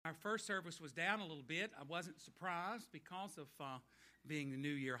first service was down a little bit. I wasn't surprised because of being the New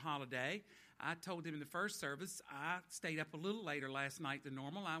Year holiday. I told them in the first service I stayed up a little later last night than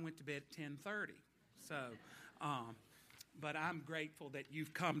normal. I went to bed at 10:30. So, but I'm grateful that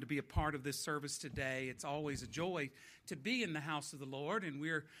you've come to be a part of this service today. It's always a joy to be in the house of the Lord, and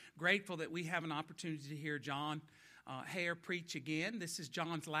we're grateful that we have an opportunity to hear John Hare preach again. This is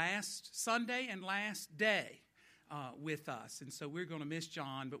John's last Sunday and last day with us, and so we're going to miss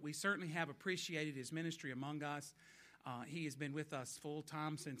John, but we certainly have appreciated his ministry among us. He has been with us full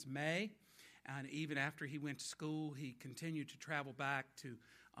time since May, and even after he went to school, he continued to travel back to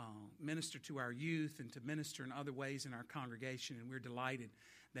minister to our youth and to minister in other ways in our congregation, and we're delighted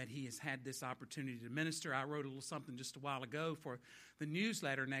that he has had this opportunity to minister. I wrote a little something just a while ago for the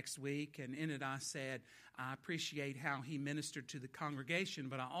newsletter next week, and in it I said, I appreciate how he ministered to the congregation,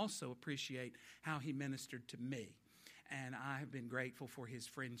 but I also appreciate how he ministered to me. And I have been grateful for his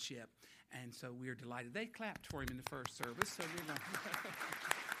friendship, and so we're delighted. They clapped for him in the first service, so we're going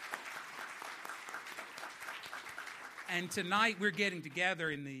And tonight we're getting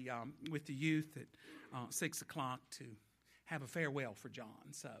together in the with the youth at 6 o'clock to have a farewell for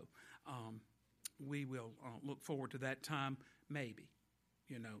John. So we will look forward to that time, maybe.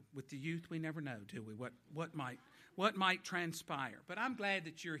 You know, with the youth, we never know, do we? What might transpire? But I'm glad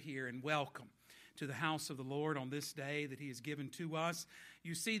that you're here, and welcome to the house of the Lord on this day that he has given to us.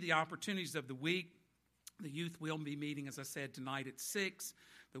 You see the opportunities of the week. The youth will be meeting, as I said, tonight at 6.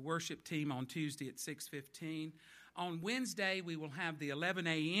 The worship team on Tuesday at 6:15. On Wednesday, we will have the 11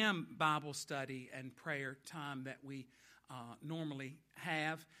 a.m. Bible study and prayer time that we normally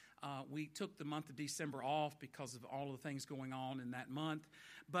have. We took the month of December off because of all of the things going on in that month.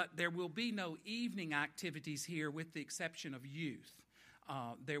 But there will be no evening activities here with the exception of youth.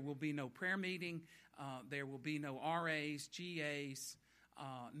 There will be no prayer meeting. There will be no RAs, GAs.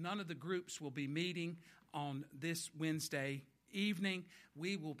 None of the groups will be meeting on this Wednesday evening.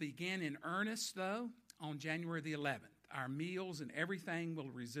 We will begin in earnest, though, on January the 11th. Our meals and everything will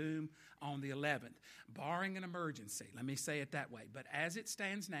resume on the 11th, barring an emergency. Let me say it that way. But as it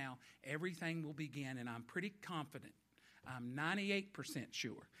stands now, everything will begin, and I'm pretty confident. I'm 98%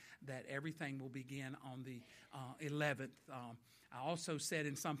 sure that everything will begin on the 11th. I also said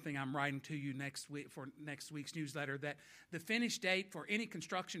in something I'm writing to you next week for next week's newsletter that the finish date for any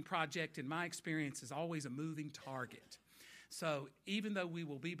construction project, in my experience, is always a moving target. So even though we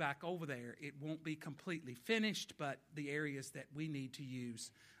will be back over there, it won't be completely finished, but the areas that we need to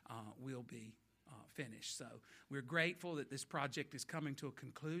use will be finished. So we're grateful that this project is coming to a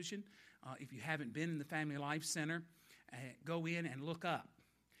conclusion. If you haven't been in the Family Life Center, go in and look up,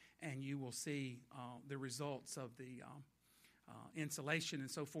 and you will see the results of the insulation and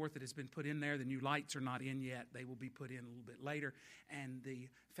so forth that has been put in there. The new lights are not in yet. They will be put in a little bit later. And the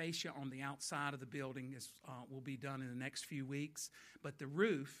fascia on the outside of the building will be done in the next few weeks. But the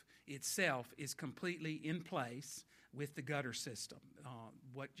roof itself is completely in place with the gutter system.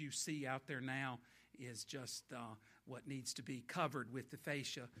 What you see out there now is just what needs to be covered with the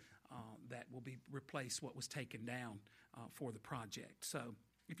fascia that will be replace what was taken down for the project. So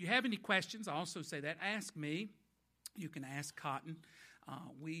if you have any questions, I also say that, ask me. You can ask Cotton.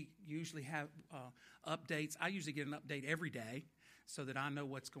 We usually have updates. I usually get an update every day so that I know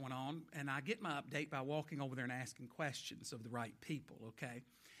what's going on. And I get my update by walking over there and asking questions of the right people, okay?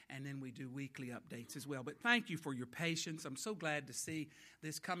 And then we do weekly updates as well. But thank you for your patience. I'm so glad to see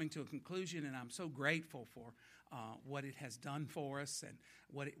this coming to a conclusion, and I'm so grateful for what it has done for us and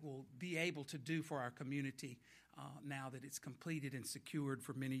what it will be able to do for our community now that it's completed and secured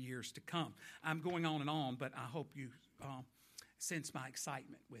for many years to come. I'm going on, but I hope you sense my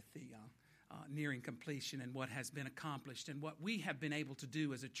excitement with the nearing completion and what has been accomplished and what we have been able to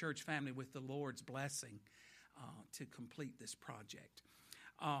do as a church family with the Lord's blessing to complete this project.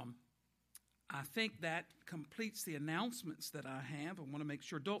 I think that completes the announcements that I have. I want to make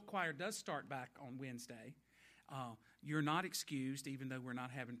sure Adult Choir does start back on Wednesday. You're not excused, even though we're not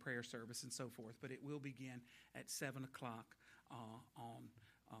having prayer service and so forth, but it will begin at 7 o'clock on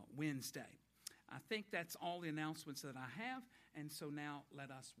Wednesday. I think that's all the announcements that I have, and so now let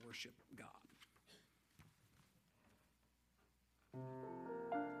us worship God.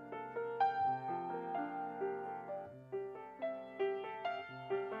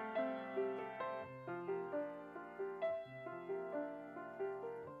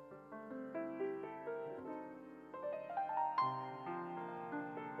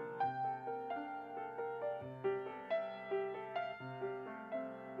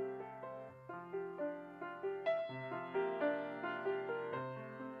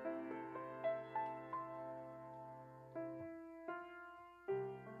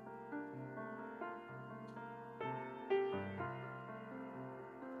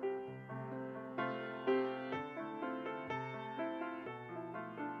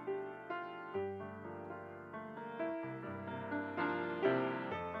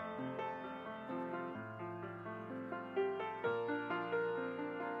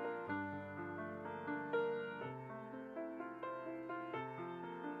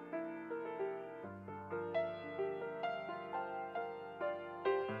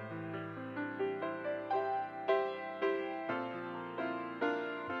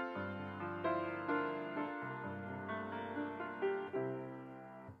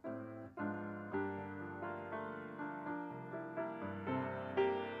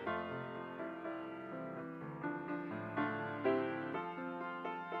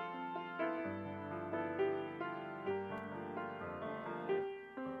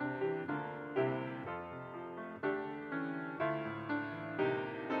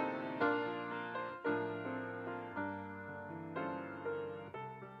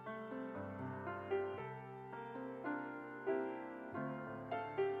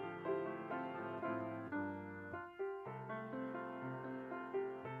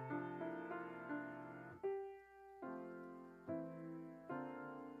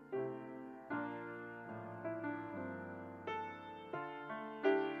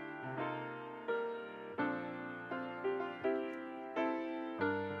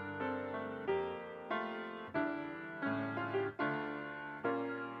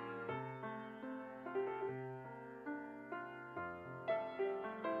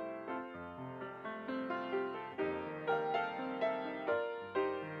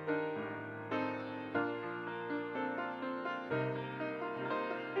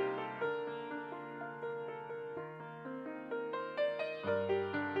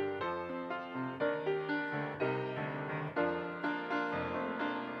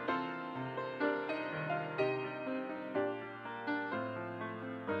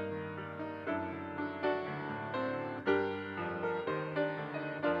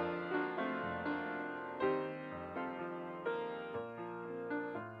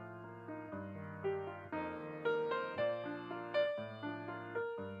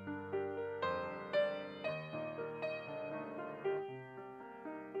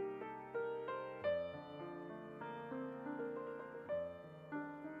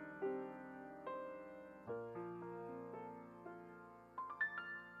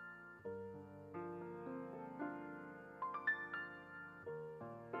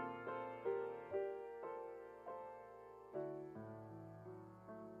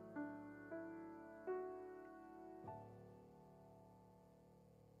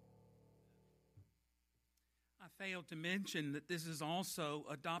 failed to mention that this is also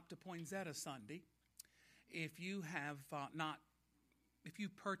Adopt a Poinsettia Sunday. If you have if you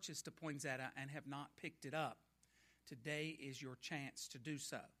purchased a poinsettia and have not picked it up, today is your chance to do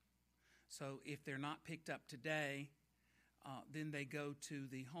so. So if they're not picked up today, then they go to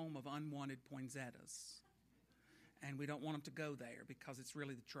the home of unwanted poinsettias. And we don't want them to go there because it's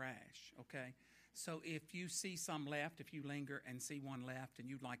really the trash, okay? So if you see some left, if you linger and see one left and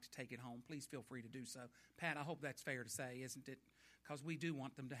you'd like to take it home, please feel free to do so. Pat, I hope that's fair to say, isn't it? Because we do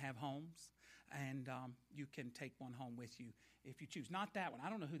want them to have homes, and you can take one home with you if you choose. Not that one. I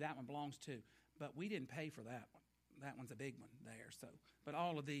don't know who that one belongs to, but we didn't pay for that one. That one's a big one there. So, but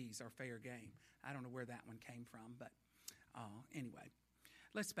all of these are fair game. I don't know where that one came from, but anyway,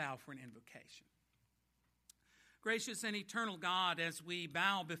 let's bow for an invocation. Gracious and eternal God, as we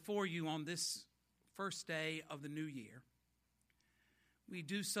bow before you on this first day of the new year, we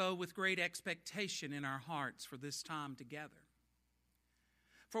do so with great expectation in our hearts for this time together.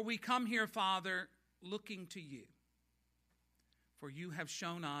 For we come here, Father, looking to you, for you have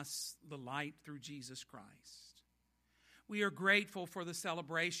shown us the light through Jesus Christ. We are grateful for the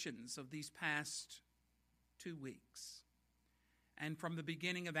celebrations of these past 2 weeks and from the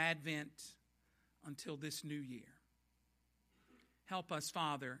beginning of Advent until this new year. Help us,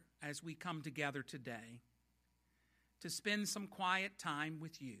 Father, as we come together today to spend some quiet time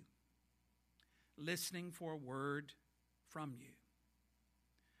with you, listening for a word from you.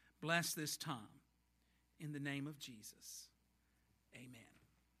 Bless this time in the name of Jesus. Amen.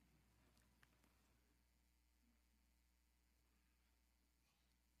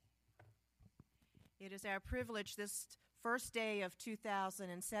 It is our privilege this first day of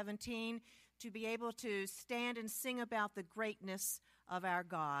 2017 to be able to stand and sing about the greatness of our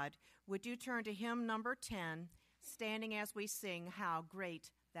God. Would you turn to hymn number 10, standing as we sing, How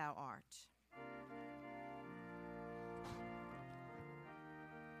Great Thou Art.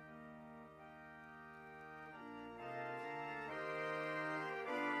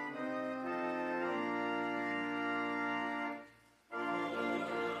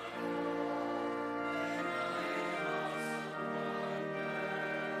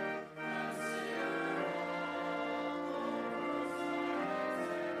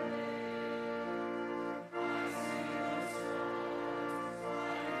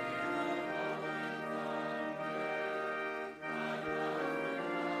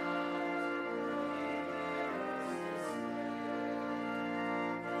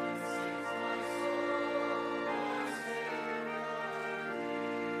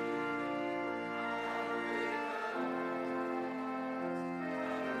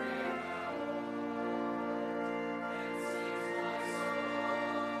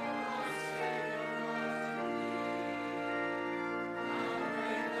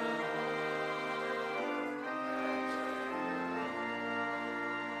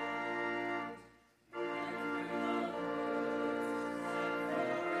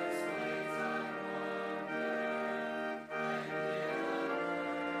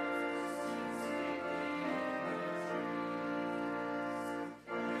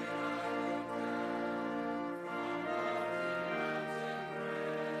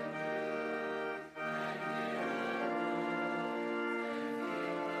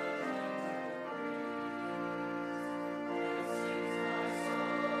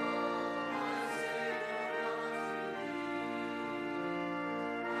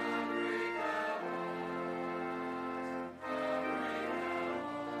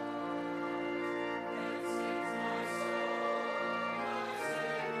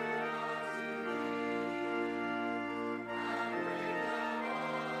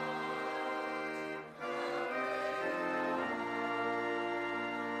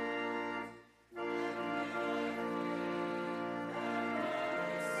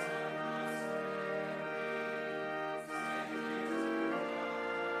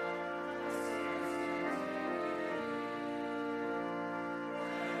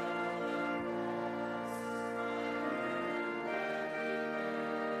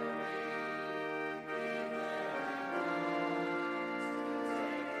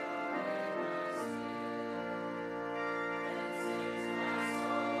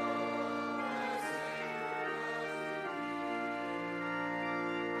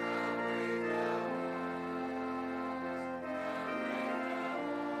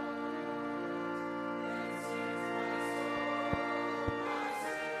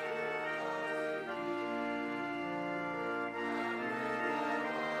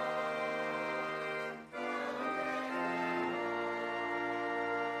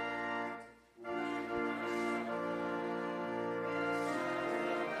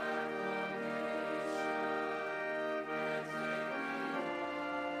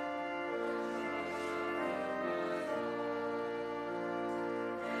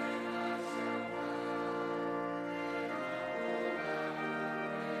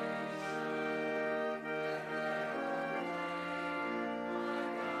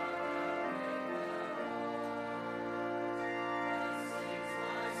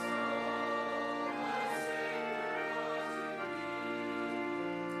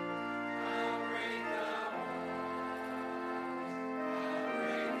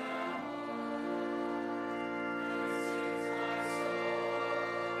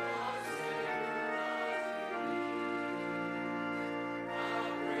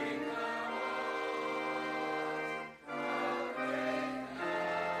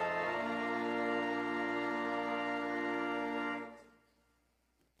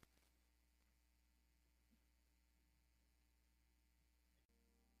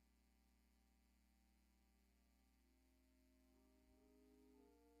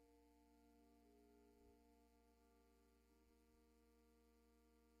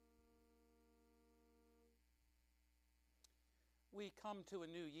 we come to a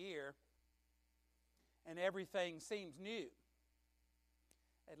new year and everything seems new.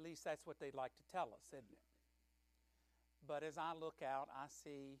 At least that's what they'd like to tell us, isn't it? But as I look out, I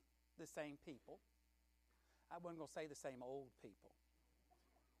see the same people. I wasn't going to say the same old people.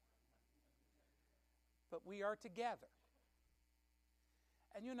 But we are together.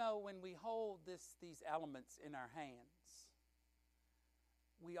 And you know, when we hold these elements in our hands,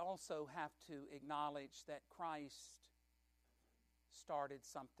 we also have to acknowledge that Christ started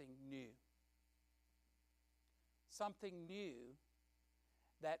something new. Something new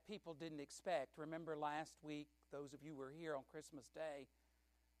that people didn't expect. Remember last week, those of you who were here on Christmas Day,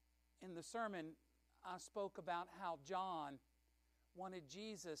 in the sermon, I spoke about how John wanted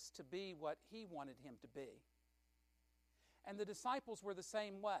Jesus to be what he wanted him to be. And the disciples were the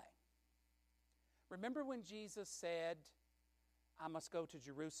same way. Remember when Jesus said, I must go to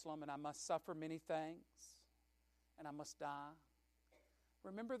Jerusalem and I must suffer many things and I must die?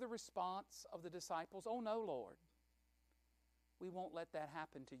 Remember the response of the disciples? Oh no, Lord. We won't let that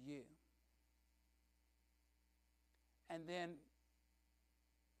happen to you. And then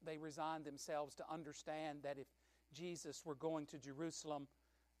they resigned themselves to understand that if Jesus were going to Jerusalem,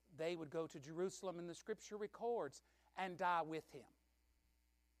 they would go to Jerusalem, and the Scripture records, and die with him.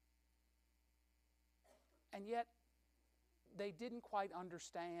 And yet, they didn't quite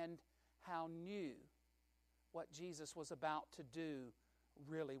understand how new what Jesus was about to do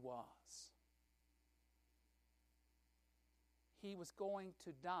really was. He was going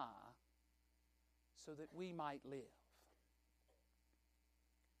to die so that we might live.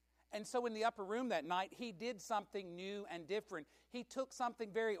 And so in the upper room that night, he did something new and different. He took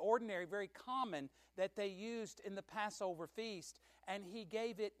something very ordinary, very common that they used in the Passover feast, and he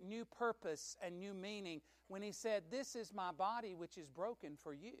gave it new purpose and new meaning when he said, "This is my body which is broken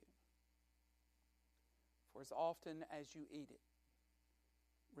for you. For as often as you eat it,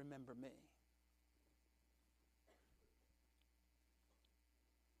 remember me."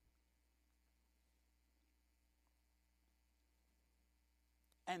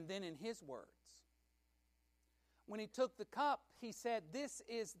 And then in his words, when he took the cup, he said, "This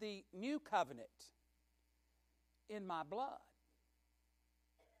is the new covenant in my blood.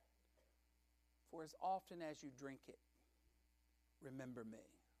 For as often as you drink it, remember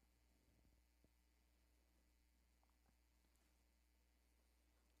me."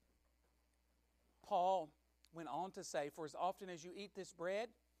 Paul went on to say, "For as often as you eat this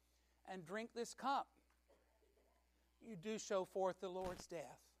bread and drink this cup, you do show forth the Lord's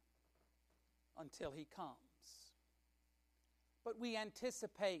death until he comes." But we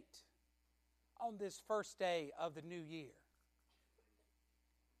anticipate on this first day of the new year,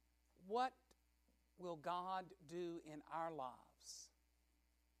 what will God do in our lives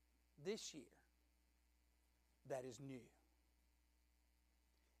this year that is new?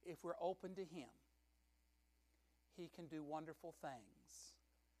 If we're open to him, he can do wonderful things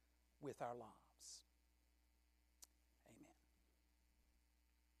with our lives.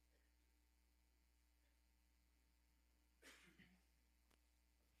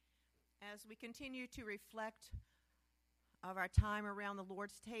 As we continue to reflect of our time around the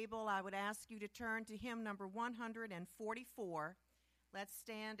Lord's table, I would ask you to turn to hymn number 144. Let's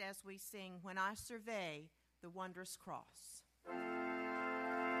stand as we sing, "When I Survey the Wondrous Cross."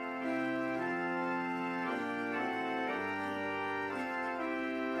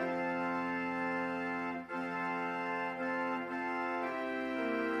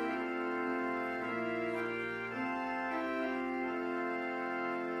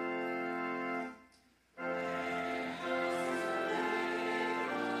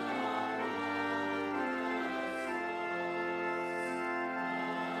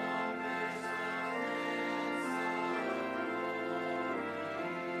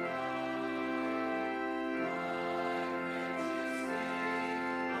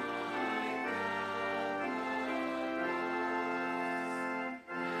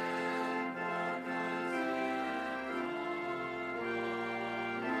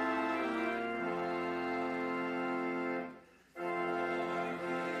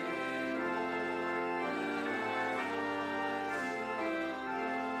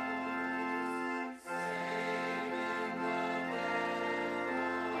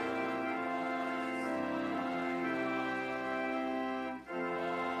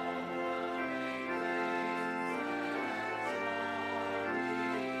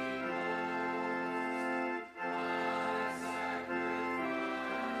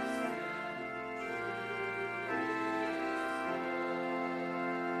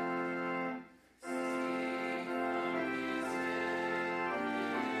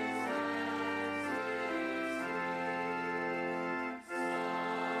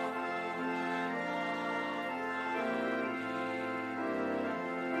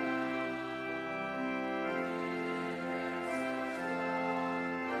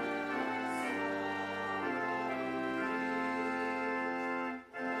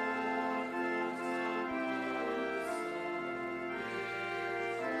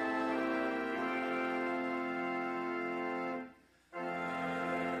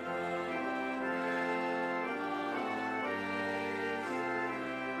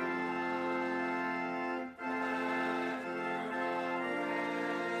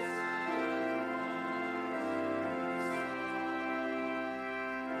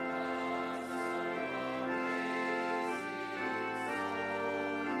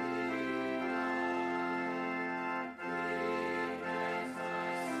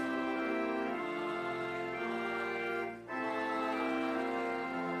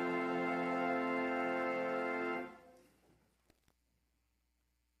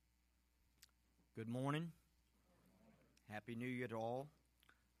 Good morning. Happy New Year to all.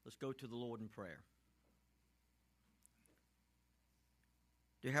 Let's go to the Lord in prayer.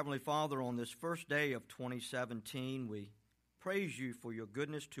 Dear Heavenly Father, on this first day of 2017, we praise you for your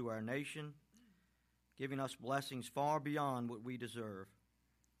goodness to our nation, giving us blessings far beyond what we deserve.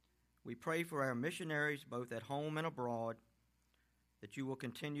 We pray for our missionaries, both at home and abroad, that you will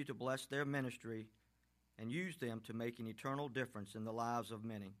continue to bless their ministry and use them to make an eternal difference in the lives of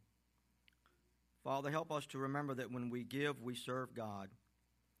many. Father, help us to remember that when we give, we serve God.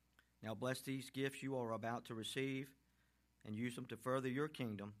 Now bless these gifts you are about to receive and use them to further your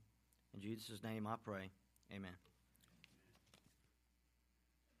kingdom. In Jesus' name I pray. Amen.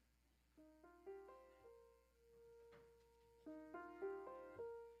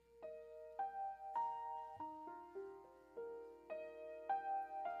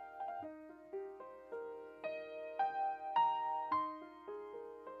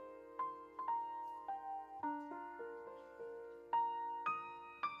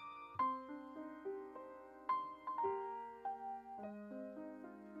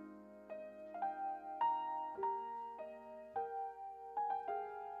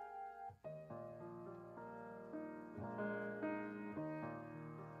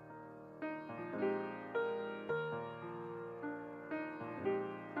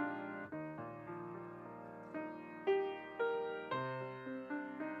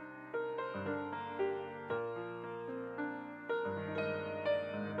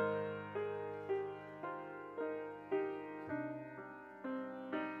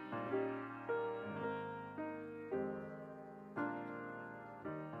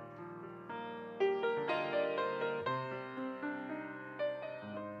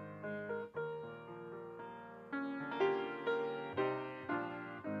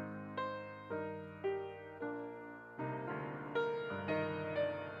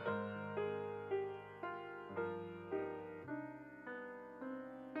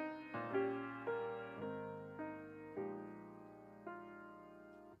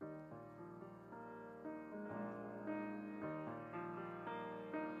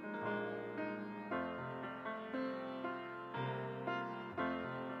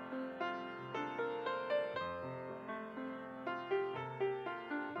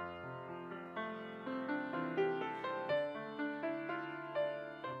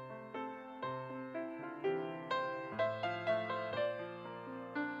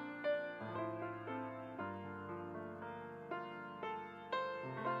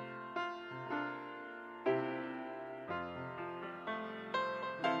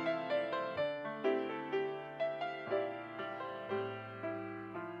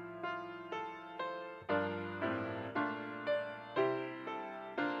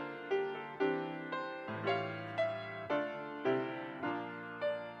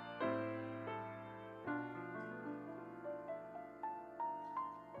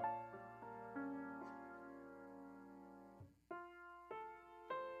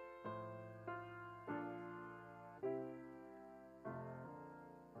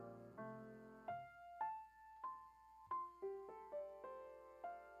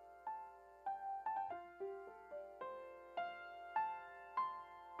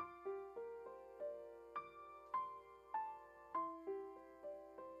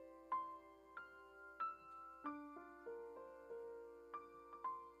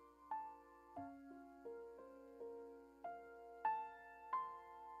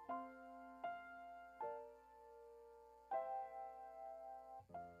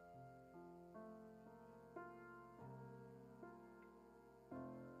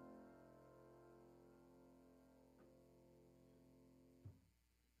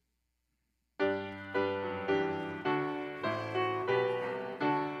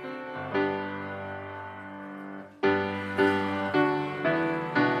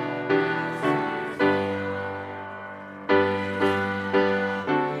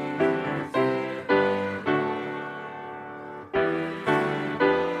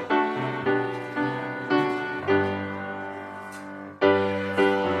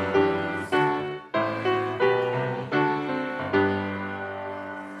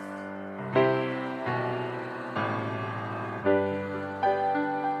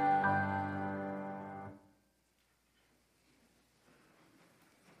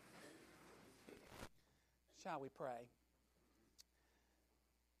 Shall we pray?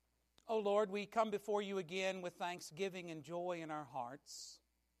 Oh Lord, we come before you again with thanksgiving and joy in our hearts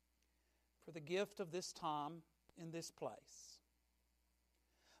for the gift of this time in this place,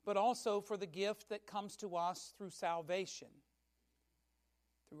 but also for the gift that comes to us through salvation,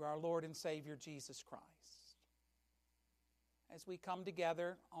 through our Lord and Savior Jesus Christ. as we come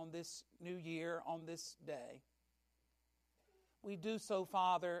together on this new year, on this day. We do so,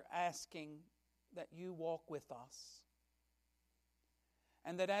 Father, asking that you walk with us.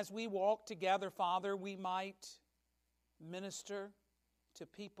 And that as we walk together, Father, we might minister to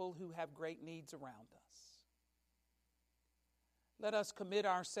people who have great needs around us. Let us commit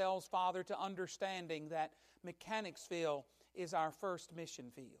ourselves, Father, to understanding that Mechanicsville is our first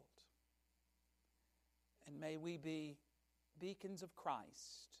mission field. And may we be beacons of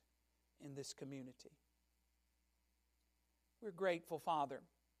Christ in this community. We're grateful, Father,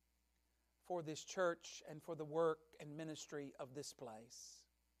 for this church and for the work and ministry of this place.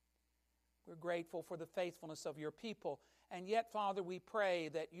 We're grateful for the faithfulness of your people. And yet, Father, we pray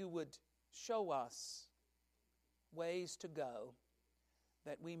that you would show us ways to go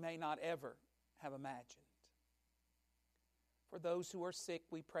that we may not ever have imagined. For those who are sick,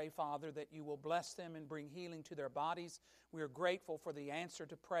 we pray, Father, that you will bless them and bring healing to their bodies. We are grateful for the answer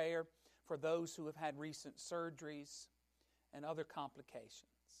to prayer for those who have had recent surgeries and other complications.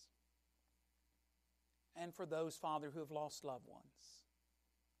 And for those, Father, who have lost loved ones.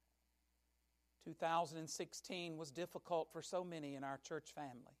 2016 was difficult for so many in our church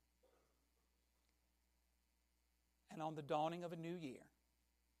family. And on the dawning of a new year,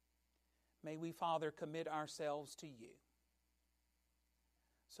 may we, Father, commit ourselves to you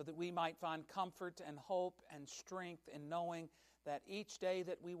so that we might find comfort and hope and strength in knowing that each day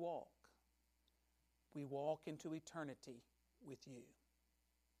that we walk into eternity with you.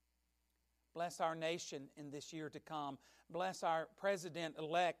 Bless our nation in this year to come. Bless our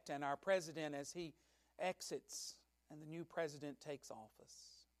president-elect and our president as he exits and the new president takes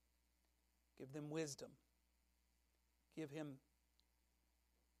office. Give them wisdom. Give him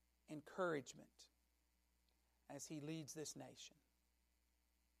encouragement as he leads this nation.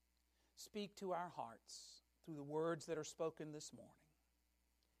 Speak to our hearts through the words that are spoken this morning.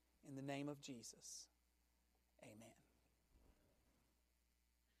 In the name of Jesus, amen.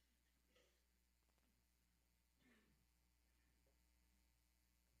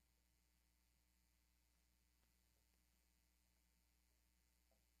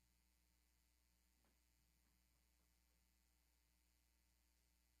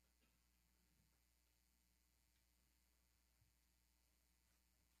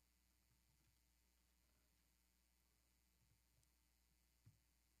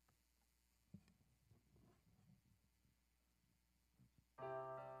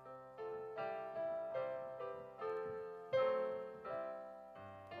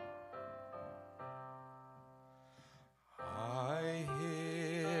 I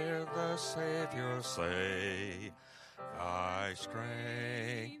hear the Savior say, thy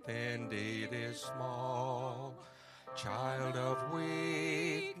strength indeed is small. Child of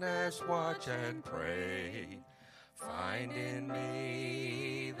weakness, watch and pray. Find in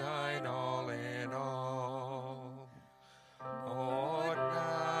me thine all in all. Lord,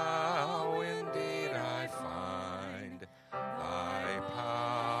 now indeed I find thy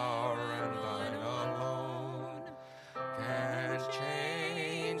power and thine alone can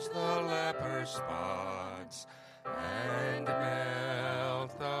change the leper's spots and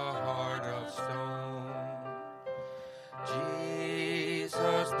melt the heart of stone.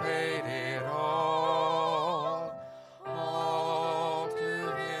 Jesus paid it all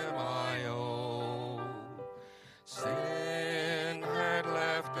to him I owe. Sin had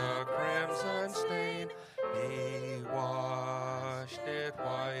left a crimson stain, he washed it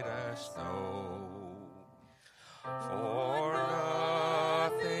white as snow. For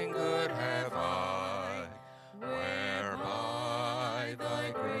nothing good have I, whereby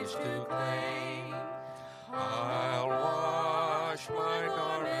thy grace to claim. I'll wash my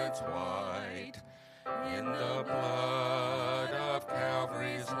garments white in the blood of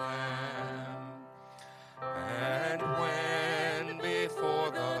Calvary's Lamb. And when before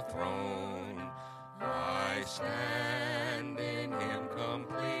the throne I stand in him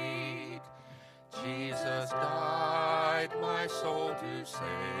complete, Jesus died my soul to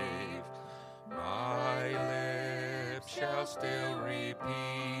save, my lips shall still repeat.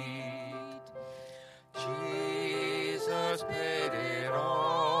 Jesus paid it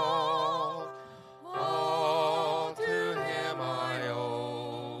all to him I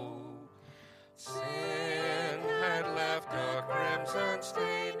owe. Sin had left a crimson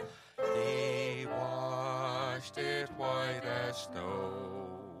stain, he washed it white as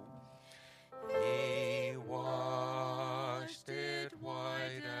snow. He washed it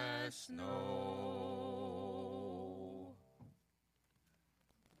white as snow.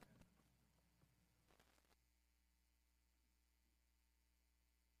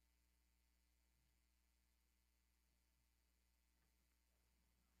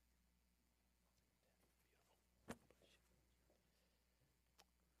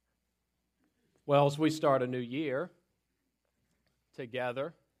 Well, as we start a new year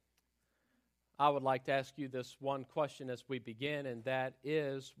together, I would like to ask you this one question as we begin, and that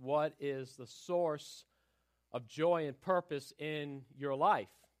is, what is the source of joy and purpose in your life?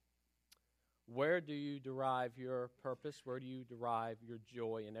 Where do you derive your purpose? Where do you derive your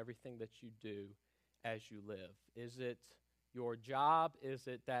joy in everything that you do as you live? Is it your job? Is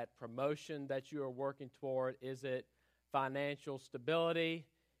it that promotion that you are working toward? Is it financial stability?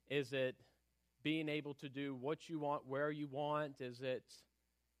 Is it being able to do what you want, where you want? Is it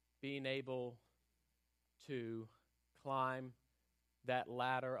being able to climb that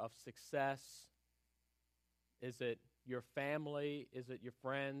ladder of success? Is it your family? Is it your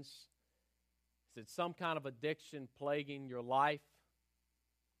friends? Is it some kind of addiction plaguing your life?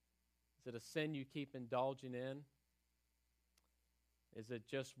 Is it a sin you keep indulging in? Is it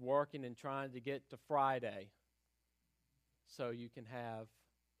just working and trying to get to Friday so you can have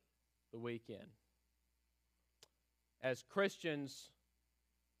the weekend? As Christians,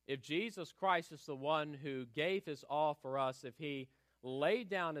 if Jesus Christ is the one who gave his all for us, if he laid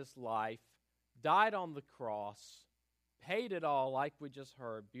down his life, died on the cross, paid it all like we just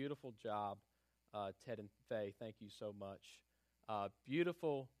heard, beautiful job, Ted and Faye, thank you so much.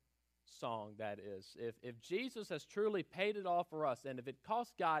 Beautiful song that is. If Jesus has truly paid it all for us, and if it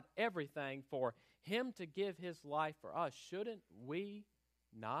cost God everything for him to give his life for us, shouldn't we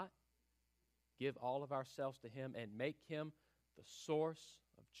not give all of ourselves to him and make him the source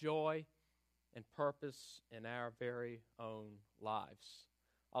of joy and purpose in our very own lives?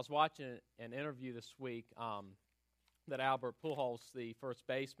 I was watching an interview this week that Albert Pujols, the first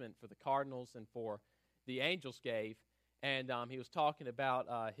baseman for the Cardinals and for the Angels, gave, and he was talking about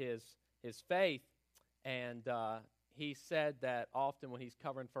his faith, and he said that often when he's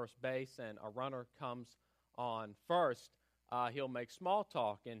covering first base and a runner comes on first, he'll make small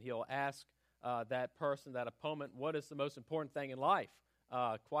talk, and he'll ask that person, that opponent, what is the most important thing in life?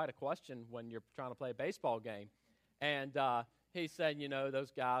 Quite a question when you're trying to play a baseball game. And he said,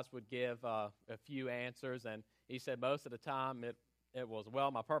 those guys would give a few answers, and he said most of the time it was, well,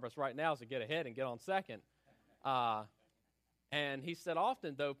 my purpose right now is to get ahead and get on second. And he said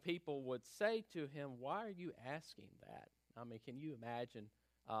often, though, people would say to him, why are you asking that? I mean, can you imagine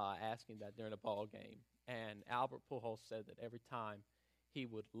asking that during a ball game? And Albert Pujols said that every time he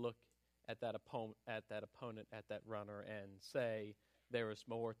would look at that opponent, at that runner, and say, there is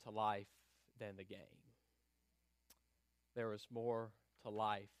more to life than the game. There is more to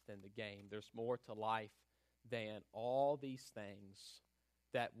life than the game. There's more to life than all these things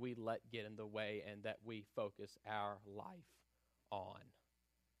that we let get in the way and that we focus our life on.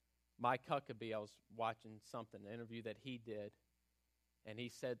 Mike Huckabee, I was watching an interview that he did, and he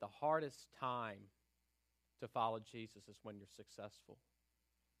said the hardest time to follow Jesus is when you're successful.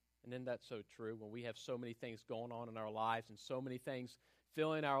 And isn't that so true? When we have so many things going on in our lives and so many things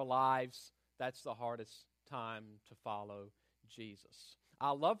filling our lives, that's the hardest time to follow Jesus.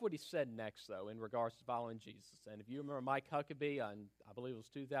 I love what he said next, though, in regards to following Jesus. And if you remember Mike Huckabee, I believe it was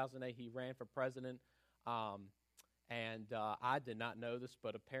 2008, he ran for president. And I did not know this,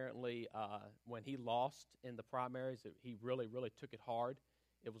 but apparently when he lost in the primaries, he really, really took it hard.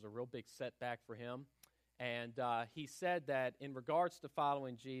 It was a real big setback for him. And he said that in regards to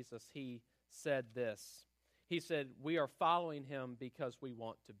following Jesus, he said this. He said, we are following him because we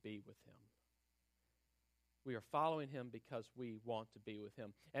want to be with him. We are following him because we want to be with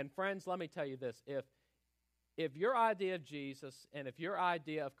him. And friends, let me tell you this. If your idea of Jesus and if your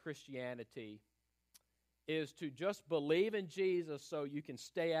idea of Christianity is to just believe in Jesus so you can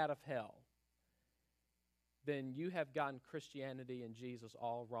stay out of hell, then you have gotten Christianity and Jesus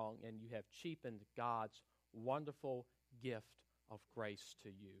all wrong, and you have cheapened God's wonderful gift of grace to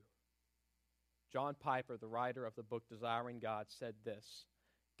you. John Piper, the writer of the book Desiring God, said this: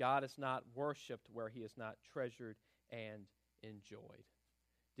 God is not worshipped where he is not treasured and enjoyed.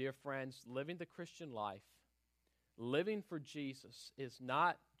 Dear friends, living the Christian life, living for Jesus, is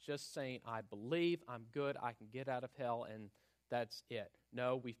not just saying, I believe, I'm good, I can get out of hell, and that's it.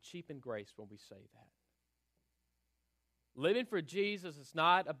 No, we've cheapened grace when we say that. Living for Jesus is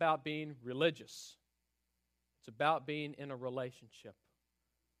not about being religious. It's about being in a relationship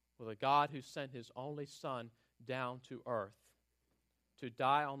with a God who sent his only Son down to earth to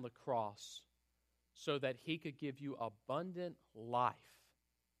die on the cross so that he could give you abundant life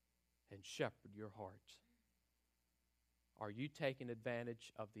and shepherd your heart. Are you taking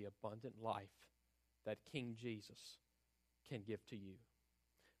advantage of the abundant life that King Jesus can give to you?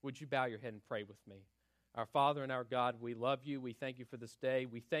 Would you bow your head and pray with me? Our Father and our God, we love you. We thank you for this day.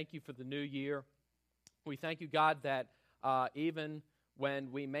 We thank you for the new year. We thank you, God, that even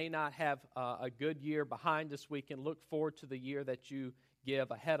when we may not have a good year behind us, we can look forward to the year that you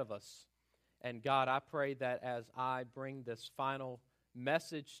give ahead of us. And God, I pray that as I bring this final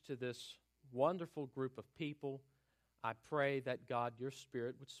message to this wonderful group of people, I pray that, God, your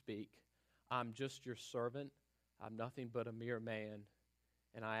Spirit would speak. I'm just your servant. I'm nothing but a mere man.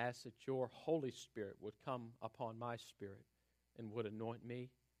 And I ask that your Holy Spirit would come upon my spirit and would anoint me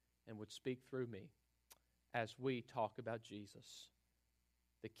and would speak through me as we talk about Jesus,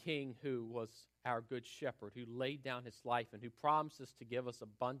 the King who was our good shepherd, who laid down his life and who promises to give us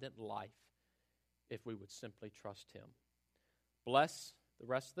abundant life if we would simply trust him. Bless the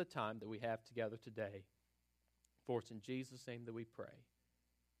rest of the time that we have together today. For it's in Jesus' name that we pray.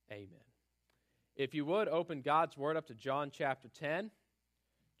 Amen. If you would, open God's Word up to John chapter 10.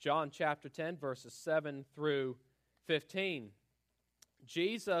 John chapter 10, verses 7 through 15.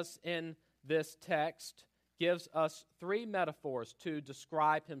 Jesus, in this text, gives us three metaphors to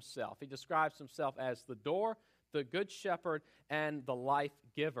describe himself. He describes himself as the door, the good shepherd, and the life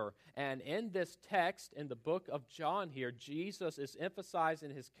giver. And in this text, in the book of John here, Jesus is emphasizing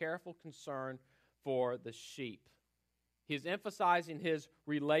his careful concern for the sheep. He's emphasizing his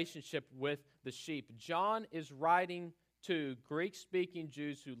relationship with the sheep. John is writing to Greek-speaking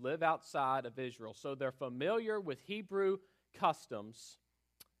Jews who live outside of Israel. So they're familiar with Hebrew customs.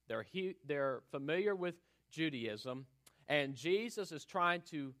 They're familiar with Judaism. And Jesus is trying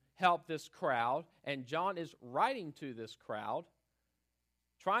to help this crowd. And John is writing to this crowd,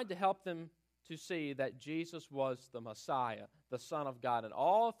 trying to help them to see that Jesus was the Messiah, the Son of God. And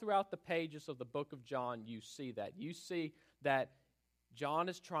all throughout the pages of the book of John, you see that. You see that John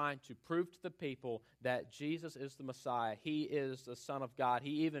is trying to prove to the people that Jesus is the Messiah. He is the Son of God.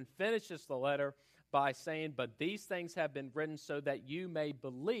 He even finishes the letter by saying, "But these things have been written so that you may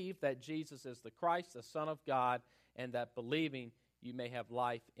believe that Jesus is the Christ, the Son of God, and that believing you may have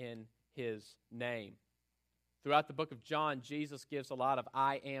life in his name." Throughout the book of John, Jesus gives a lot of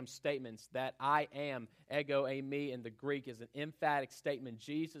I am statements. That I am, ego eimi in the Greek, is an emphatic statement.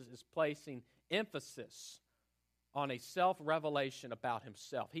 Jesus is placing emphasis on a self-revelation about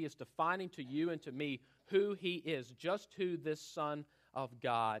himself. He is defining to you and to me who he is, just who this Son of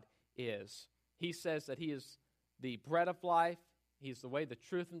God is. He says that he is the bread of life, he is the way, the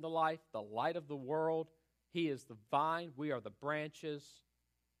truth, and the life, the light of the world. He is the vine, we are the branches.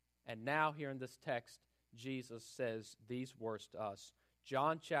 And now here in this text, Jesus says these words to us.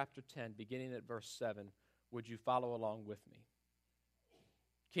 John chapter 10, beginning at verse 7. Would you follow along with me?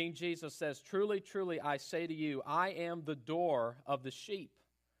 King Jesus says, "Truly, truly, I say to you, I am the door of the sheep.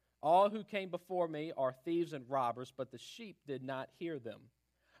 All who came before me are thieves and robbers, but the sheep did not hear them.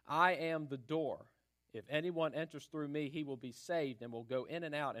 I am the door. If anyone enters through me, he will be saved and will go in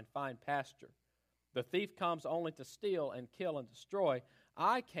and out and find pasture. The thief comes only to steal and kill and destroy.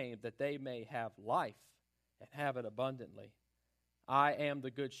 I came that they may have life and have it abundantly. I am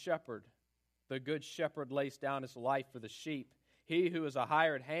the good shepherd. The good shepherd lays down his life for the sheep. He who is a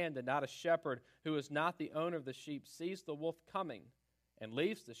hired hand and not a shepherd, who is not the owner of the sheep, sees the wolf coming and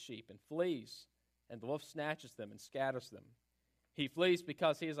leaves the sheep and flees, and the wolf snatches them and scatters them. He flees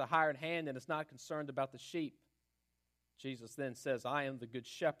because he is a hired hand and is not concerned about the sheep." Jesus then says, "I am the good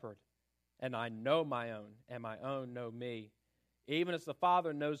shepherd, and I know my own, and my own know me. Even as the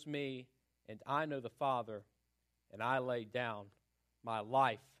Father knows me, and I know the Father, and I lay down my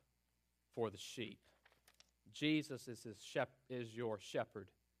life for the sheep." Jesus is your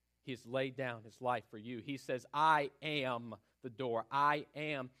shepherd. He's laid down his life for you. He says, "I am the door. I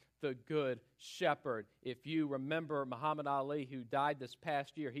am the good shepherd." If you remember Muhammad Ali, who died this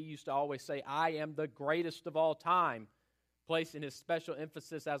past year, he used to always say, "I am the greatest of all time," placing his special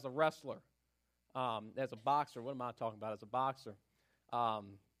emphasis as a wrestler, as a boxer. What am I talking about? As a boxer.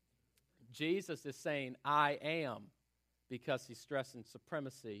 Jesus is saying, "I am," because he's stressing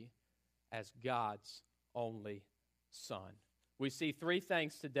supremacy as God's only Son. We see three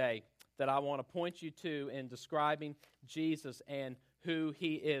things today that I want to point you to in describing Jesus and who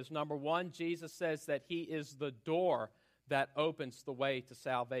he is. Number one, Jesus says that he is the door that opens the way to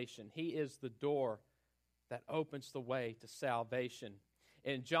salvation. He is the door that opens the way to salvation.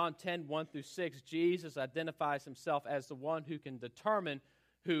 In John 10, 1 through 6, Jesus identifies himself as the one who can determine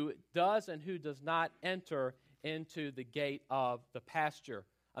who does and who does not enter into the gate of the pasture.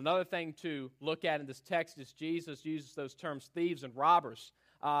 Another thing to look at in this text is Jesus uses those terms thieves and robbers.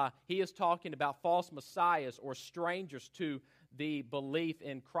 He is talking about false messiahs or strangers to the belief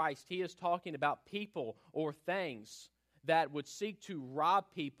in Christ. He is talking about people or things that would seek to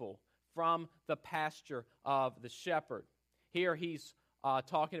rob people from the pasture of the shepherd. Here he's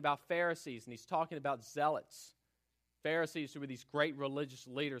talking about Pharisees and he's talking about zealots. Pharisees who were these great religious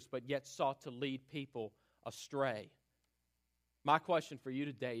leaders, but yet sought to lead people astray. My question for you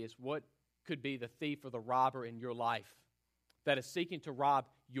today is, what could be the thief or the robber in your life that is seeking to rob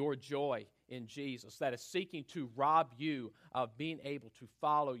your joy in Jesus, that is seeking to rob you of being able to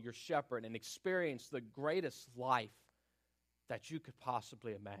follow your shepherd and experience the greatest life that you could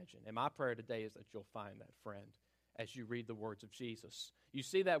possibly imagine? And my prayer today is that you'll find that, friend, as you read the words of Jesus. You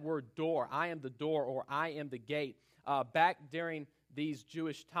see that word door, I am the door, or I am the gate. Back during these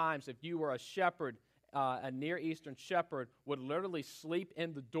Jewish times, if you were a shepherd, a Near Eastern shepherd would literally sleep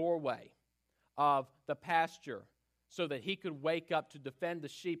in the doorway of the pasture so that he could wake up to defend the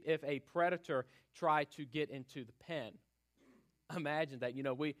sheep if a predator tried to get into the pen. Imagine that. You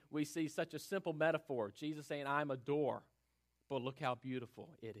know, we see such a simple metaphor. Jesus saying, I'm a door. But look how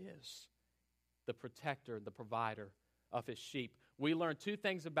beautiful it is. The protector, the provider of his sheep. We learn two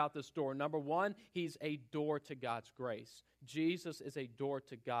things about this door. Number one, he's a door to God's grace. Jesus is a door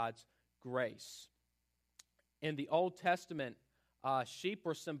to God's grace. In the Old Testament, sheep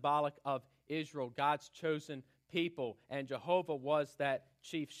were symbolic of Israel, God's chosen people, and Jehovah was that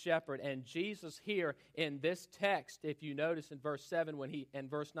chief shepherd. And Jesus here in this text, if you notice in verse 7 and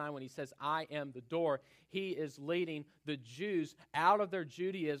verse 9 when he says, I am the door, he is leading the Jews out of their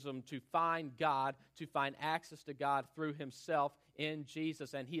Judaism to find God, to find access to God through himself in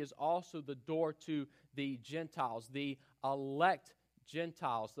Jesus. And he is also the door to the Gentiles, the elect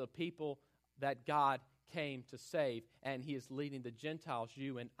Gentiles, the people that God came to save. And he is leading the Gentiles,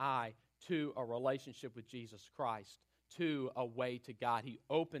 you and I, to a relationship with Jesus Christ, to a way to God. He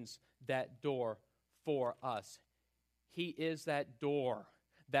opens that door for us. He is that door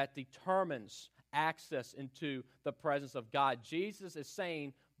that determines access into the presence of God. Jesus is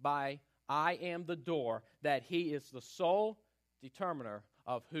saying by I am the door that he is the sole determiner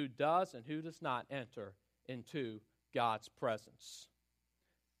of who does and who does not enter into God's presence.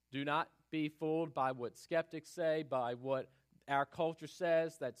 Do not be fooled by what skeptics say, by what our culture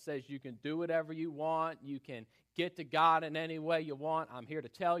says, that says you can do whatever you want, you can get to God in any way you want. I'm here to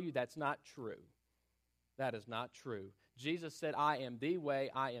tell you that's not true. That is not true. Jesus said, I am the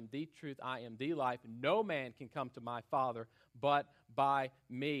way, I am the truth, I am the life. No man can come to my Father but by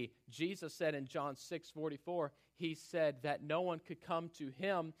me. Jesus said in John 6:44, he said that no one could come to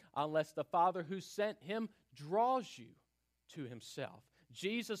him unless the Father who sent him draws you to himself.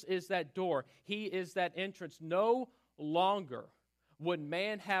 Jesus is that door. He is that entrance. No longer would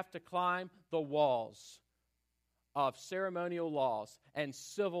man have to climb the walls of ceremonial laws and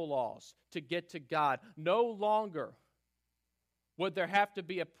civil laws to get to God. No longer would there have to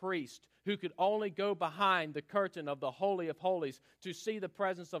be a priest who could only go behind the curtain of the Holy of Holies to see the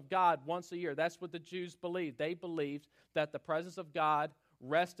presence of God once a year. That's what the Jews believed. They believed that the presence of God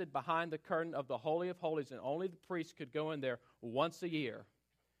rested behind the curtain of the Holy of Holies, and only the priest could go in there once a year.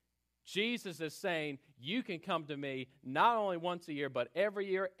 Jesus is saying, you can come to me not only once a year, but every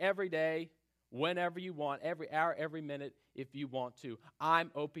year, every day, whenever you want, every hour, every minute, if you want to.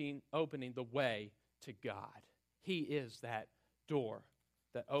 I'm opening the way to God. He is that door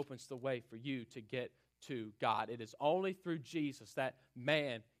that opens the way for you to get to God. It is only through Jesus that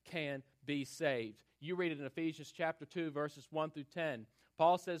man can be saved. You read it in Ephesians chapter 2, verses 1 through 10.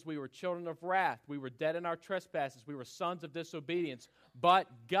 Paul says we were children of wrath. We were dead in our trespasses. We were sons of disobedience. But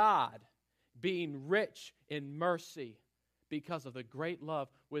God, being rich in mercy, because of the great love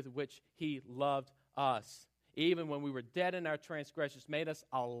with which he loved us, even when we were dead in our transgressions, made us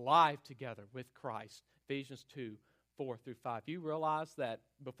alive together with Christ. Ephesians 2, 4 through 5. You realize that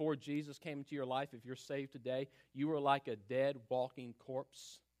before Jesus came into your life, if you're saved today, you were like a dead walking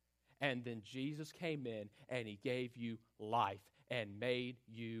corpse. And then Jesus came in and he gave you life and made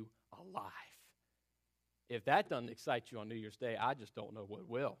you alive. If that doesn't excite you on New Year's Day, I just don't know what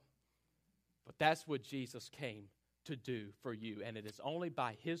will. But that's what Jesus came to do for you. And it is only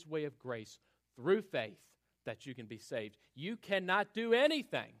by his way of grace, through faith, that you can be saved. You cannot do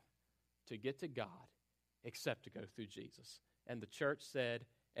anything to get to God except to go through Jesus. And the church said,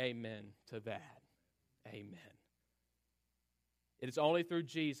 amen to that. Amen. It is only through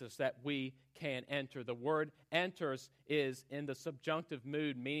Jesus that we can enter. The word enters is in the subjunctive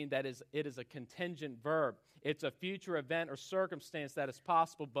mood, meaning that it is a contingent verb. It's a future event or circumstance that is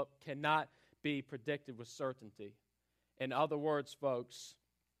possible but cannot be predicted with certainty. In other words, folks,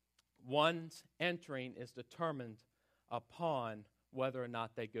 one's entering is determined upon whether or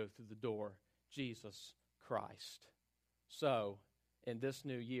not they go through the door, Jesus Christ. So, in this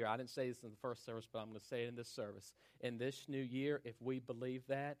new year, I didn't say this in the first service, but I'm going to say it in this service. In this new year, if we believe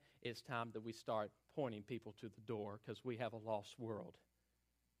that, it's time that we start pointing people to the door, because we have a lost world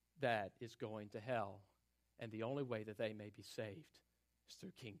that is going to hell. And the only way that they may be saved is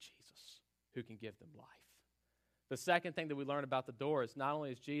through King Jesus, who can give them life. The second thing that we learn about the door is not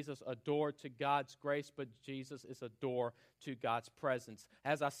only is Jesus a door to God's grace, but Jesus is a door to God's presence.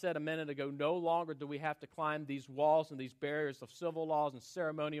 As I said a minute ago, no longer do we have to climb these walls and these barriers of civil laws and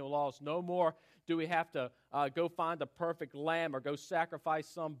ceremonial laws. No more do we have to go find a perfect lamb or go sacrifice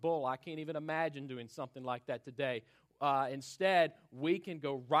some bull. I can't even imagine doing something like that today. Instead, we can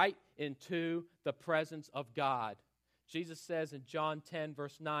go right into the presence of God. Jesus says in John 10,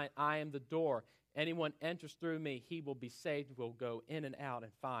 verse 9, I am the door. Anyone enters through me, he will be saved, will go in and out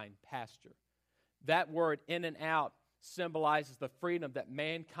and find pasture. That word in and out symbolizes the freedom that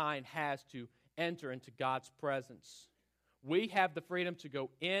mankind has to enter into God's presence. We have the freedom to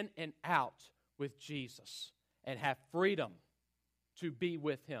go in and out with Jesus and have freedom to be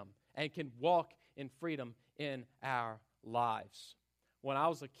with him and can walk in freedom in our lives. When I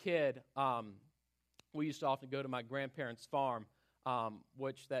was a kid, we used to often go to my grandparents' farm,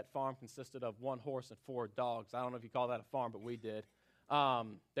 which that farm consisted of 1 horse and 4 dogs. I don't know if you call that a farm, but we did.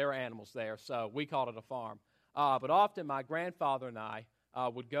 There were animals there, so we called it a farm. But often my grandfather and I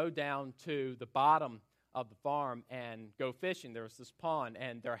would go down to the bottom of the farm and go fishing. There was this pond,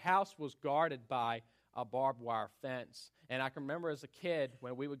 and their house was guarded by a barbed wire fence. And I can remember as a kid,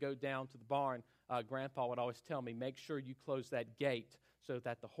 when we would go down to the barn, Grandpa would always tell me, make sure you close that gate so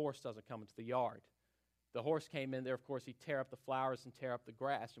that the horse doesn't come into the yard. The horse came in there, of course, he'd tear up the flowers and tear up the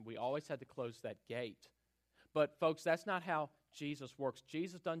grass, and we always had to close that gate. But, folks, that's not how Jesus works.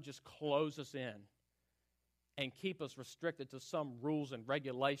 Jesus doesn't just close us in and keep us restricted to some rules and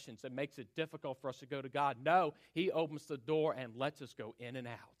regulations that makes it difficult for us to go to God. No, he opens the door and lets us go in and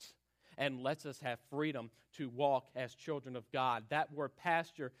out and lets us have freedom to walk as children of God. That word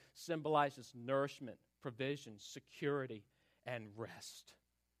pasture symbolizes nourishment, provision, security, and rest.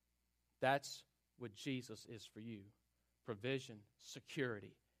 That's what Jesus is for you: provision,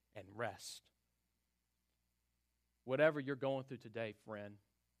 security, and rest. Whatever you're going through today, friend,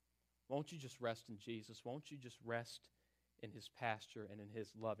 won't you just rest in Jesus? Won't you just rest in his pasture and in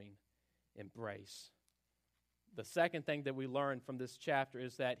his loving embrace? The second thing that we learn from this chapter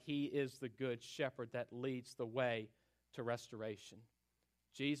is that he is the good shepherd that leads the way to restoration.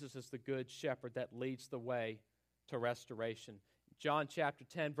 Jesus is the good shepherd that leads the way to restoration. John chapter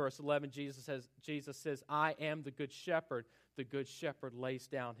 10, verse 11, Jesus says, I am the good shepherd. The good shepherd lays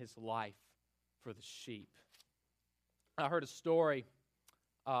down his life for the sheep. I heard a story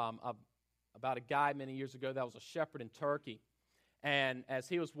about a guy many years ago that was a shepherd in Turkey. And as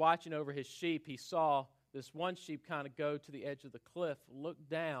he was watching over his sheep, he saw this one sheep kind of go to the edge of the cliff, look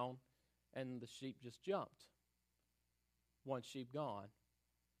down, and the sheep just jumped. One sheep gone.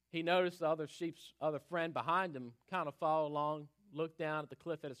 He noticed the other friend behind him kind of follow along, looked down at the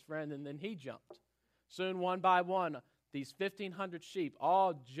cliff at his friend, and then he jumped. Soon, one by one, these 1,500 sheep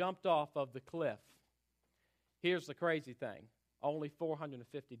all jumped off of the cliff. Here's the crazy thing. Only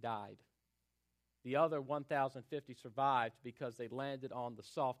 450 died. The other 1,050 survived because they landed on the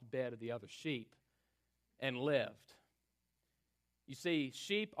soft bed of the other sheep and lived. You see,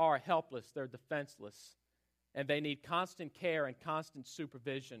 sheep are helpless, they're defenseless, and they need constant care and constant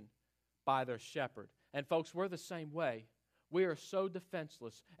supervision by their shepherd. And folks, we're the same way. We are so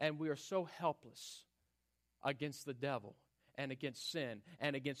defenseless and we are so helpless against the devil and against sin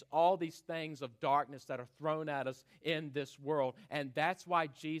and against all these things of darkness that are thrown at us in this world. And that's why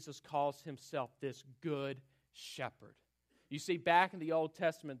Jesus calls himself this good shepherd. You see, back in the Old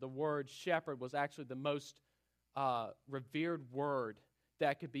Testament, the word shepherd was actually the most revered word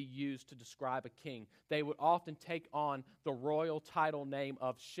that could be used to describe a king. They would often take on the royal title name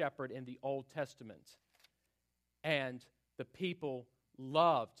of shepherd in the Old Testament. And the people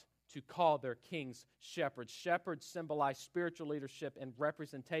loved to call their kings shepherds. Shepherds symbolize spiritual leadership and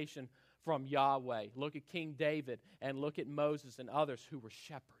representation from Yahweh. Look at King David and look at Moses and others who were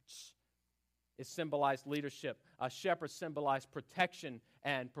shepherds. It symbolized leadership. A shepherd symbolized protection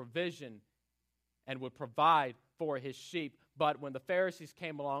and provision and would provide for his sheep. But when the Pharisees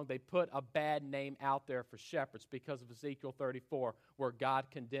came along, they put a bad name out there for shepherds because of Ezekiel 34, where God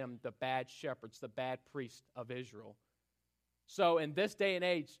condemned the bad shepherds, the bad priests of Israel. So in this day and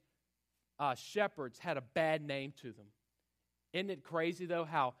age, shepherds had a bad name to them. Isn't it crazy, though,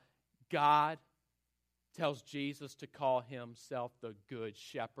 how God tells Jesus to call himself the Good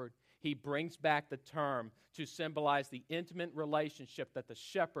Shepherd? He brings back the term to symbolize the intimate relationship that the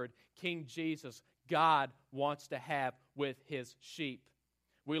shepherd, King Jesus, God wants to have with his sheep.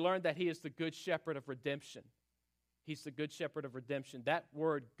 We learned that he is the good shepherd of redemption. He's the good shepherd of redemption. That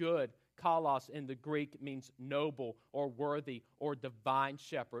word good, kalos, in the Greek means noble or worthy or divine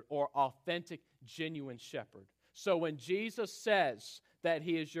shepherd or authentic, genuine shepherd. So when Jesus says that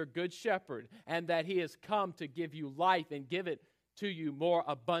he is your good shepherd and that he has come to give you life and give it to you more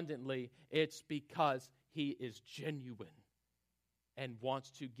abundantly, it's because he is genuine and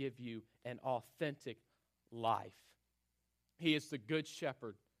wants to give you an authentic life. He is the good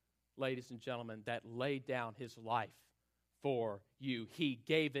shepherd, ladies and gentlemen, that laid down his life for you. He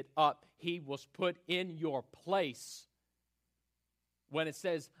gave it up. He was put in your place. When it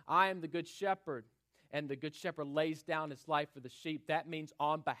says, I am the good shepherd, and the good shepherd lays down his life for the sheep, that means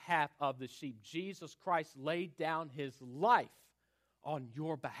on behalf of the sheep. Jesus Christ laid down his life on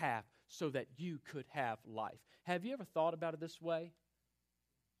your behalf so that you could have life. Have you ever thought about it this way?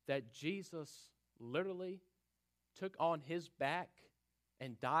 That Jesus literally took on his back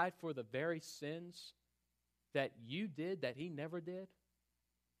and died for the very sins that you did that he never did?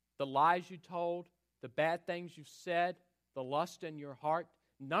 The lies you told, the bad things you said, the lust in your heart,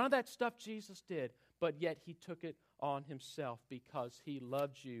 none of that stuff Jesus did, but yet he took it on himself because he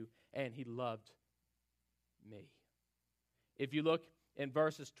loved you and he loved me. If you look in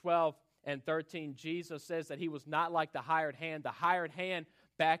verses 12 and 13, Jesus says that he was not like the hired hand. The hired hand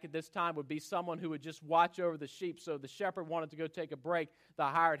back at this time would be someone who would just watch over the sheep. So the shepherd wanted to go take a break. The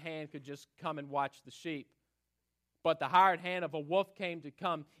hired hand could just come and watch the sheep. But the hired hand of a wolf came to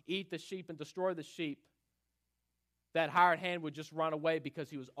come eat the sheep and destroy the sheep. That hired hand would just run away because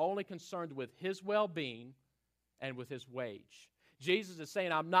he was only concerned with his well-being and with his wage. Jesus is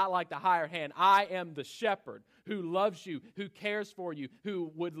saying, I'm not like the hired hand. I am the shepherd who loves you, who cares for you,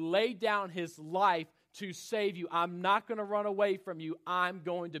 who would lay down his life to save you. I'm not going to run away from you. I'm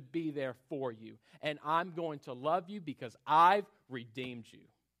going to be there for you. And I'm going to love you because I've redeemed you.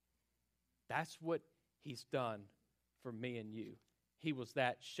 That's what he's done for me and you. He was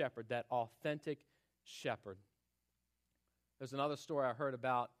that shepherd, that authentic shepherd. There's another story I heard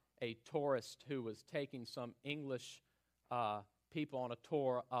about a tourist who was taking some English people on a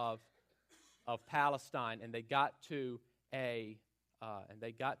tour of Palestine, and they got to a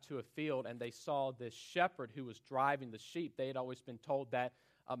field, and they saw this shepherd who was driving the sheep. They had always been told that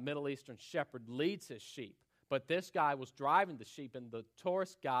a Middle Eastern shepherd leads his sheep, but this guy was driving the sheep, and the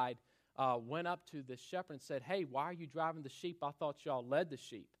tourist guide went up to the shepherd and said, "Hey, why are you driving the sheep? I thought y'all led the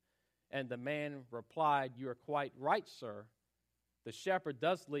sheep." And the man replied, "You are quite right, sir. The shepherd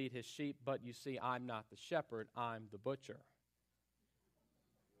does lead his sheep, but you see, I'm not the shepherd, I'm the butcher."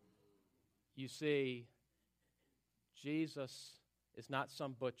 You see, Jesus is not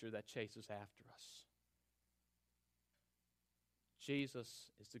some butcher that chases after us. Jesus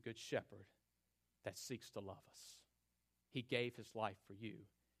is the good shepherd that seeks to love us. He gave his life for you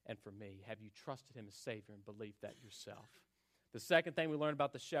and for me. Have you trusted him as Savior and believed that yourself? The second thing we learn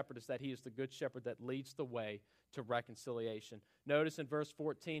about the shepherd is that he is the good shepherd that leads the way to reconciliation. Notice in verse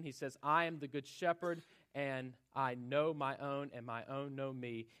 14, he says, I am the good shepherd, and I know my own, and my own know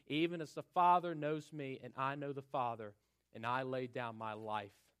me, even as the Father knows me, and I know the Father, and I lay down my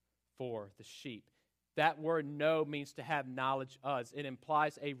life for the sheep. That word know means to have knowledge of. It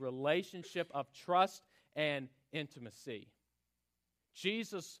implies a relationship of trust and intimacy.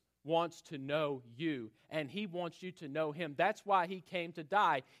 Jesus wants to know you, and he wants you to know him. That's why he came to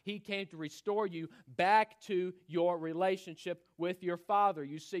die. He came to restore you back to your relationship with your Father.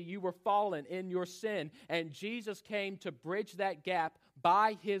 You see, you were fallen in your sin, and Jesus came to bridge that gap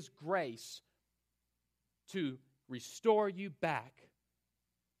by his grace to restore you back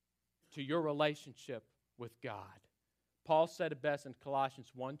to your relationship with God. Paul said it best in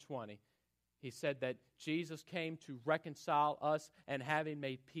Colossians 1:20. He said that Jesus came to reconcile us, and having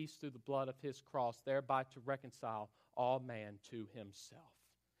made peace through the blood of his cross, thereby to reconcile all man to himself.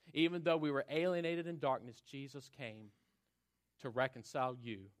 Even though we were alienated in darkness, Jesus came to reconcile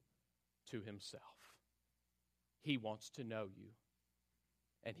you to himself. He wants to know you,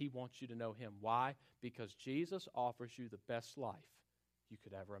 and he wants you to know him. Why? Because Jesus offers you the best life you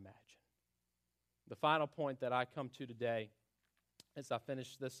could ever imagine. The final point that I come to today, as I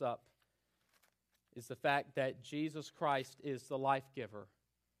finish this up, is the fact that Jesus Christ is the life giver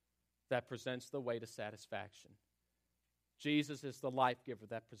that presents the way to satisfaction. Jesus is the life giver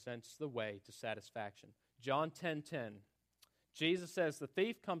that presents the way to satisfaction. John 10:10, Jesus says, the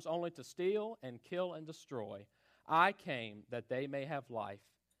thief comes only to steal and kill and destroy. I came that they may have life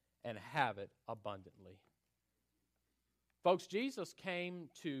and have it abundantly. Folks, Jesus came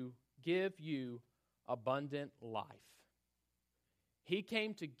to give you abundant life. He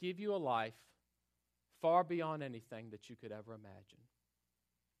came to give you a life far beyond anything that you could ever imagine.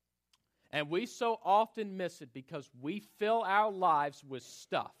 And we so often miss it because we fill our lives with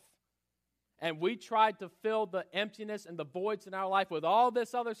stuff. And we tried to fill the emptiness and the voids in our life with all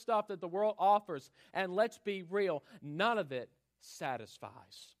this other stuff that the world offers. And let's be real, none of it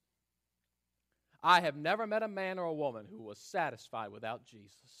satisfies. I have never met a man or a woman who was satisfied without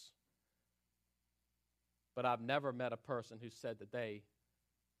Jesus. But I've never met a person who said that they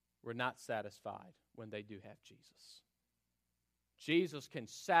were not satisfied when they do have Jesus. Jesus can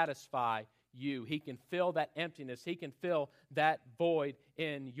satisfy you. He can fill that emptiness. He can fill that void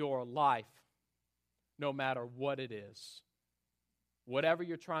in your life, no matter what it is. Whatever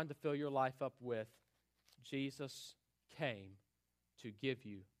you're trying to fill your life up with, Jesus came to give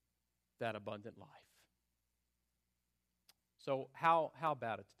you that abundant life. So how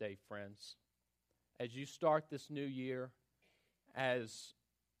about it today, friends? As you start this new year, as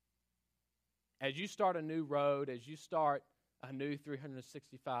you start a new road, as you start a new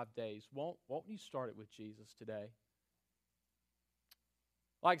 365 days, won't you start it with Jesus today?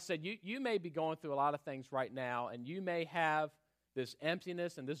 Like I said, you may be going through a lot of things right now, and you may have this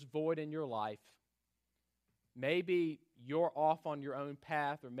emptiness and this void in your life. Maybe you're off on your own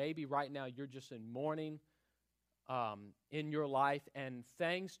path, or maybe right now you're just in mourning in your life, and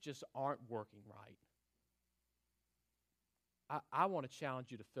things just aren't working right. I want to challenge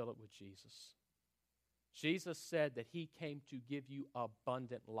you to fill it with Jesus. Jesus said that He came to give you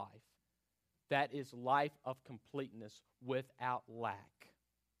abundant life. That is life of completeness without lack.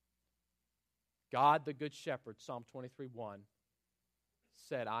 God, the Good Shepherd, Psalm 23:1,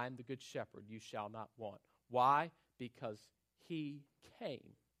 said, I am the Good Shepherd, you shall not want. Why? Because He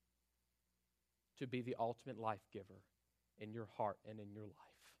came to be the ultimate life giver in your heart and in your life.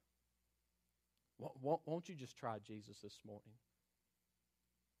 Won't you just try Jesus this morning?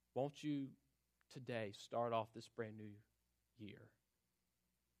 Won't you today start off this brand new year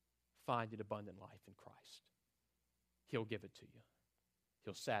finding abundant life in Christ? He'll give it to you.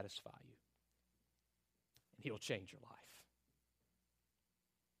 He'll satisfy you. And He'll change your life.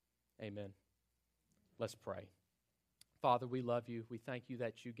 Amen. Let's pray. Father, we love you. We thank you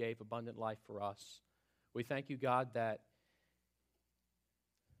that you gave abundant life for us. We thank you, God, that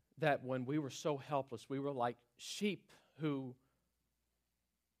when we were so helpless, we were like sheep who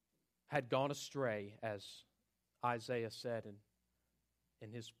had gone astray, as Isaiah said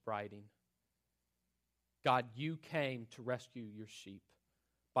in his writing. God, you came to rescue your sheep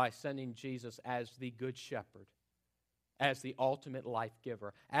by sending Jesus as the Good Shepherd, as the ultimate life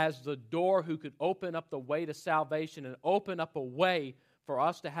giver, as the door who could open up the way to salvation and open up a way for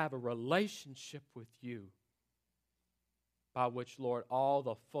us to have a relationship with you, by which, Lord, all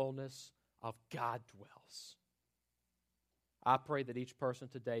the fullness of God dwells. I pray that each person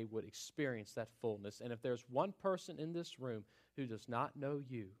today would experience that fullness. And if there's one person in this room who does not know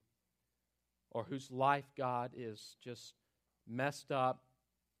you, or whose life, God, is just messed up,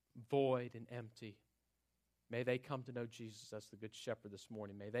 void, and empty, may they come to know Jesus as the Good Shepherd this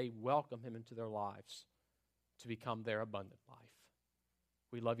morning. May they welcome Him into their lives to become their abundant life.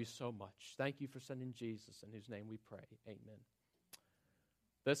 We love you so much. Thank you for sending Jesus, in whose name we pray. Amen.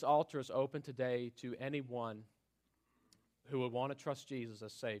 This altar is open today to anyone who would want to trust Jesus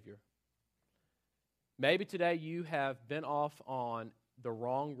as Savior. Maybe today you have been off on the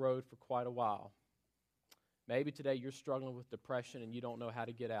wrong road for quite a while. Maybe today you're struggling with depression and you don't know how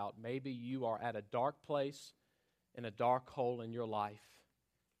to get out. Maybe you are at a dark place, in a dark hole in your life.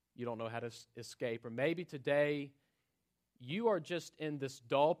 You don't know how to escape. Or maybe today you are just in this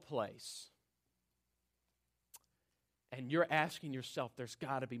dull place and you're asking yourself, there's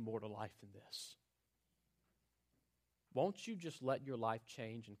got to be more to life than this. Won't you just let your life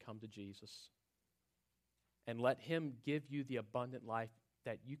change and come to Jesus and let Him give you the abundant life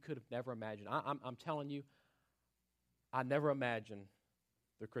that you could have never imagined? I'm telling you, I never imagined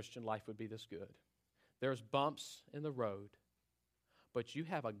the Christian life would be this good. There's bumps in the road, but you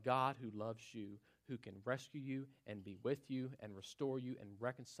have a God who loves you, who can rescue you and be with you and restore you and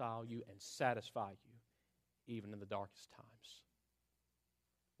reconcile you and satisfy you, even in the darkest times.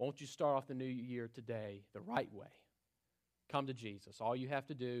 Won't you start off the new year today the right way? Come to Jesus. All you have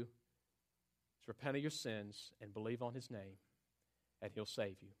to do is repent of your sins and believe on His name, and He'll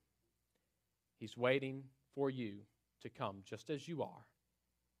save you. He's waiting for you to come just as you are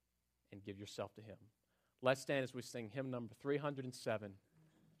and give yourself to Him. Let's stand as we sing hymn number 307,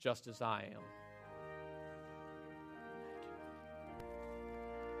 Just As I Am.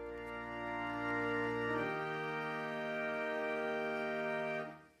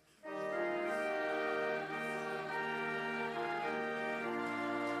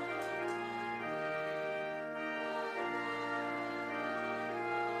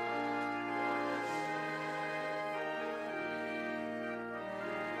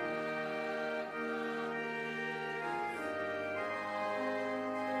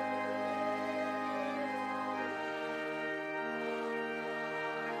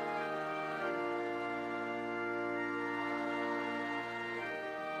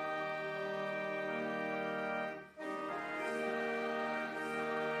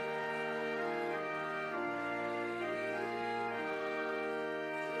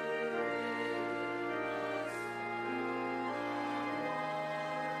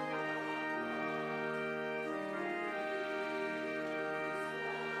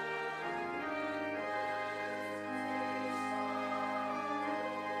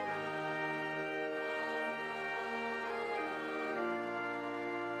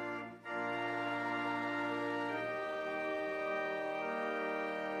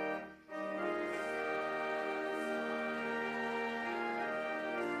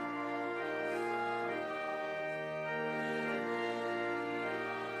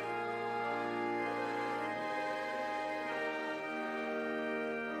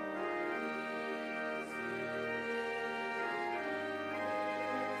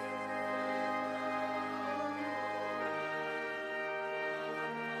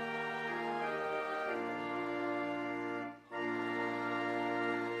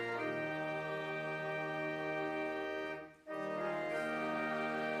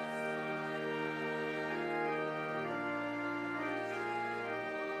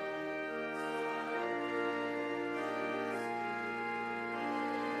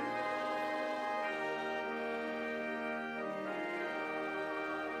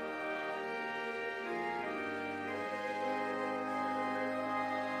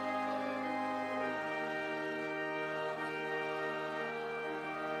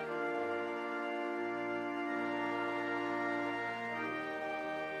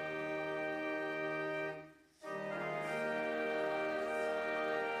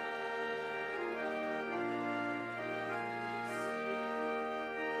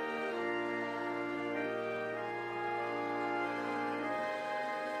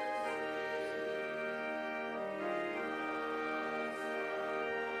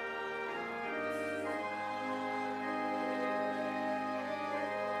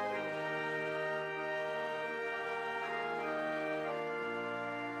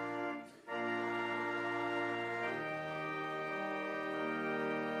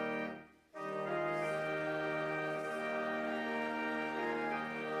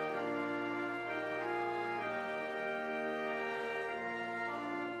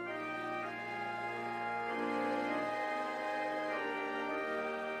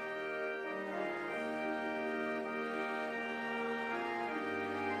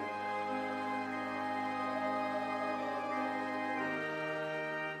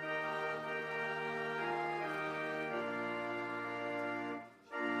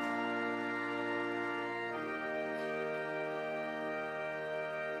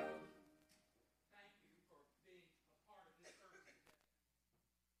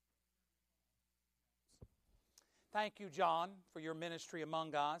 Thank you, John, for your ministry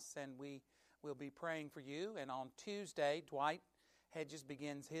among us, and we will be praying for you. And on Tuesday, Dwight Hedges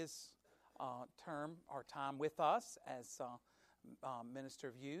begins his term or time with us as Minister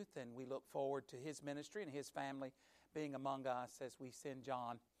of Youth, and we look forward to his ministry and his family being among us as we send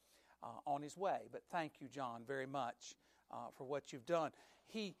John on his way. But thank you, John, very much for what you've done.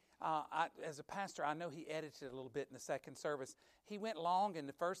 As a pastor, I know he edited a little bit in the second service. He went long in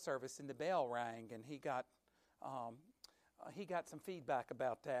the first service, and the bell rang, and he got some feedback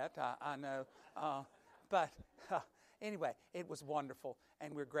about that. I know, but anyway, it was wonderful,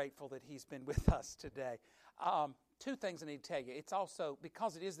 and we're grateful that he's been with us today. Two things I need to tell you. It's also,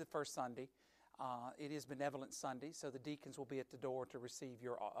 because it is the first Sunday, it is Benevolence Sunday, so the deacons will be at the door to receive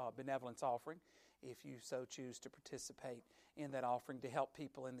your benevolence offering if you so choose to participate in that offering to help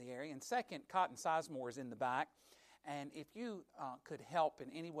people in the area. And second, Cotton Sizemore is in the back, and if you could help in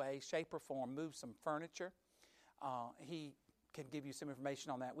any way, shape, or form move some furniture, he can give you some information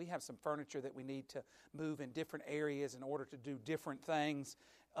on that. We have some furniture that we need to move in different areas in order to do different things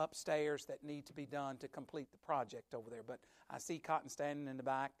upstairs that need to be done to complete the project over there. But I see Cotton standing in the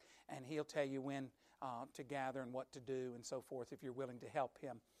back, and he'll tell you when to gather and what to do and so forth if you're willing to help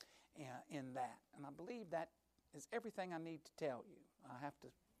him in that. And I believe that is everything I need to tell you. I have to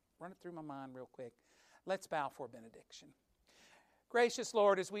run it through my mind real quick. Let's bow for a benediction. Gracious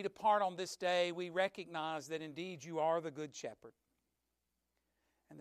Lord, as we depart on this day, we recognize that indeed you are the Good Shepherd.